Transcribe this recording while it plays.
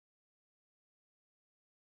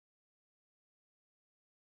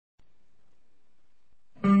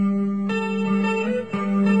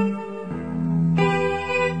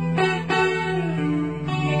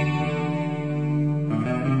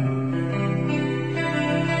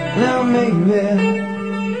Now maybe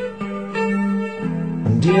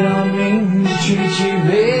did I mean to treat you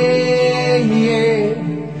bad, yeah,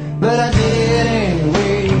 but I did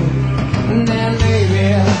anyway. And then maybe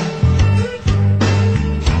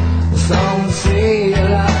some say your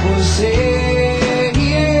life was sad,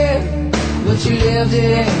 yeah, but you lived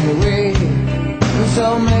it anyway. And so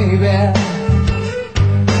maybe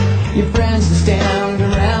your friends will stand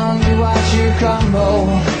around you, watch you crumble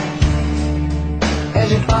as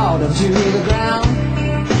you fall down to the ground.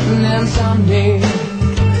 And then someday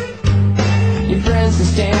your friends will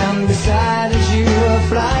stand beside as you are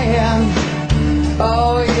flying.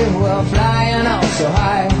 Oh, you were flying up so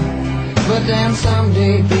high. But then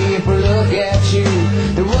someday people look at you,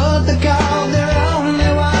 the world they call their own,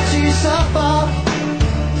 they watch you suffer.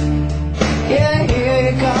 Yeah,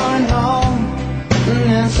 you're going home. And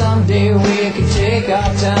then someday we can take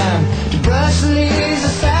our time to brush the leaves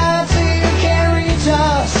aside so you can't reach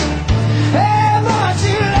us. Hey, but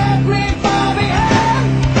you let me fall behind.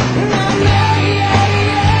 Now, yeah, yeah,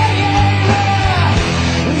 yeah, yeah.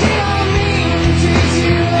 Didn't mean to treat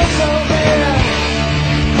you so bad,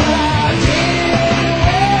 but I did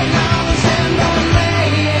anyway. Now I'm standing on me,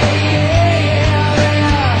 yeah, yeah,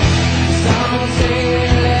 yeah. Some say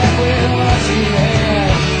that with what you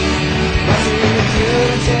had, but you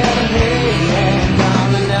couldn't tell me, yeah,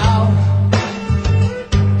 darling, now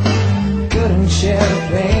couldn't share the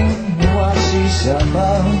pain of what she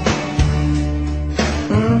suffered.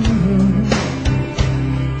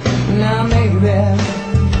 Now maybe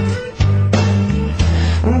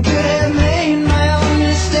I could have made my own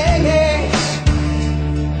mistakes,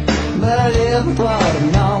 but I live for what I've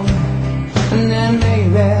known.